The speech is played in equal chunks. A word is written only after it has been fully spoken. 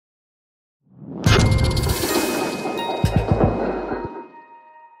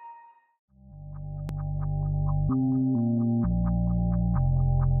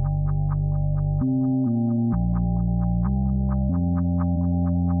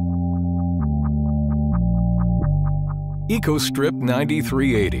EcoStrip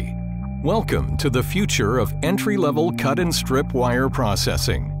 9380. Welcome to the future of entry-level cut and strip wire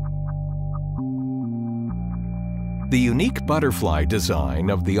processing. The unique butterfly design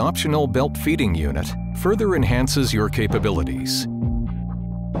of the optional belt feeding unit further enhances your capabilities.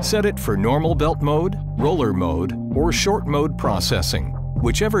 Set it for normal belt mode, roller mode, or short mode processing,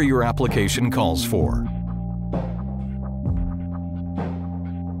 whichever your application calls for.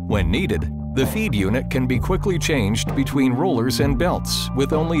 When needed, the feed unit can be quickly changed between rollers and belts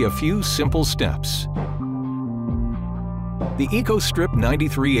with only a few simple steps. The EcoStrip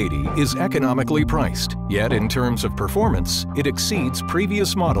 9380 is economically priced, yet in terms of performance, it exceeds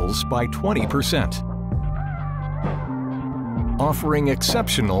previous models by 20%. Offering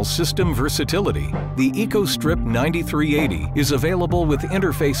exceptional system versatility, the EcoStrip 9380 is available with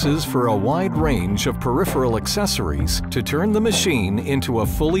interfaces for a wide range of peripheral accessories to turn the machine into a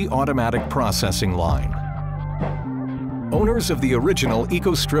fully automatic processing line. Owners of the original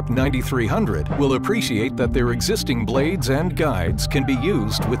EcoStrip 9300 will appreciate that their existing blades and guides can be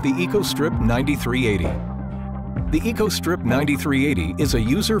used with the EcoStrip 9380. The EcoStrip 9380 is a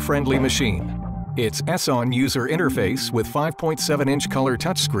user-friendly machine. Its S-on user interface with 5.7-inch color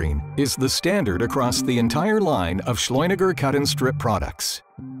touchscreen is the standard across the entire line of Schleuniger cut and strip products.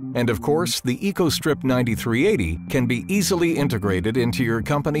 And of course, the EcoStrip 9380 can be easily integrated into your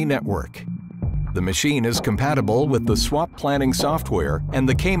company network. The machine is compatible with the swap planning software and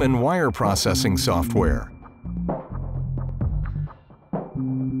the Cayman wire processing software.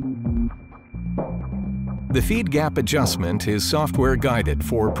 The feed gap adjustment is software guided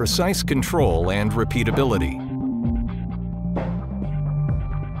for precise control and repeatability.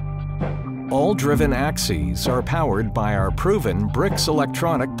 All driven axes are powered by our proven BRICS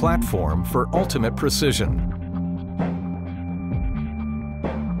electronic platform for ultimate precision.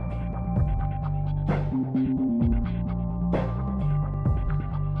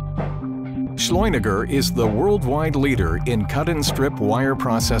 Schleuniger is the worldwide leader in cut and strip wire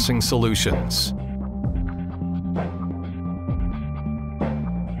processing solutions.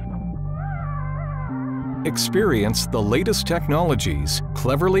 Experience the latest technologies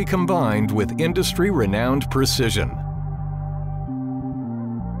cleverly combined with industry-renowned precision.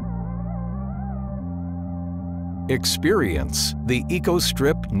 Experience the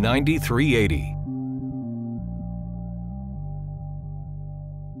EcoStrip 9380.